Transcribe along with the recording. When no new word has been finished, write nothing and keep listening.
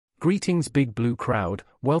Greetings Big Blue crowd,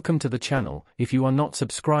 welcome to the channel. If you are not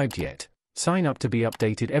subscribed yet, sign up to be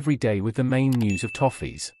updated every day with the main news of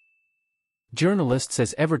Toffees. Journalist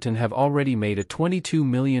says Everton have already made a £22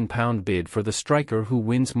 million bid for the striker who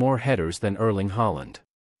wins more headers than Erling Haaland.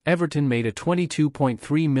 Everton made a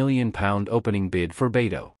 £22.3 million opening bid for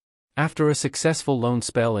Beto. After a successful loan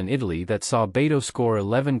spell in Italy that saw Beto score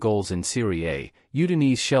 11 goals in Serie A,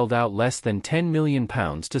 Udinese shelled out less than £10 million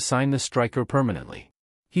to sign the striker permanently.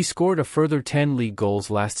 He scored a further 10 league goals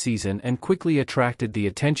last season and quickly attracted the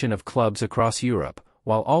attention of clubs across Europe,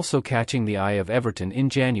 while also catching the eye of Everton in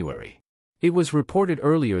January. It was reported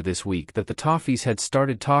earlier this week that the Toffees had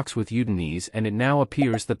started talks with Udinese, and it now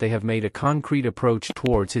appears that they have made a concrete approach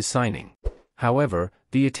towards his signing. However,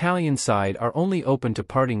 the Italian side are only open to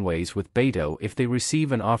parting ways with Beto if they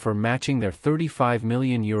receive an offer matching their €35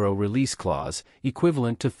 million release clause,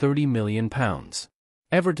 equivalent to £30 million.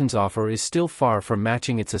 Everton's offer is still far from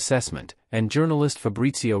matching its assessment, and journalist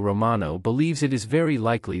Fabrizio Romano believes it is very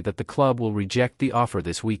likely that the club will reject the offer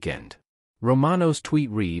this weekend. Romano's tweet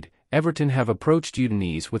read, "Everton have approached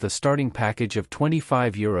Udinese with a starting package of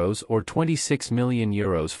 €25 or €26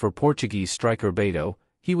 million for Portuguese striker Beto.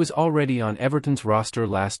 He was already on Everton's roster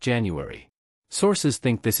last January. Sources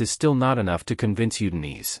think this is still not enough to convince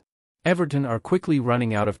Udinese. Everton are quickly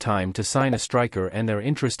running out of time to sign a striker, and their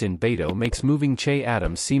interest in Beto makes moving Che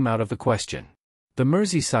Adams seem out of the question. The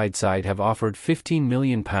Merseyside side have offered £15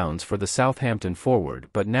 million for the Southampton forward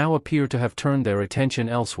but now appear to have turned their attention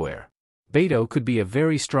elsewhere. Beto could be a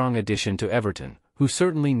very strong addition to Everton, who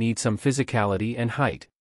certainly need some physicality and height.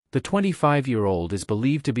 The 25-year-old is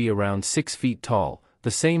believed to be around 6 feet tall, the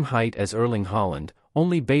same height as Erling Haaland,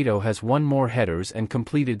 only Beto has won more headers and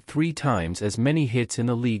completed 3 times as many hits in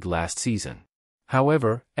the league last season.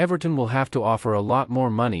 However, Everton will have to offer a lot more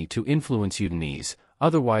money to influence Udinese,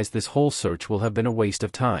 otherwise this whole search will have been a waste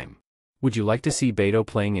of time. Would you like to see Beto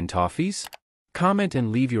playing in Toffees? Comment and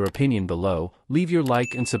leave your opinion below, leave your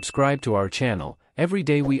like and subscribe to our channel. Every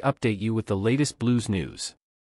day we update you with the latest Blues news.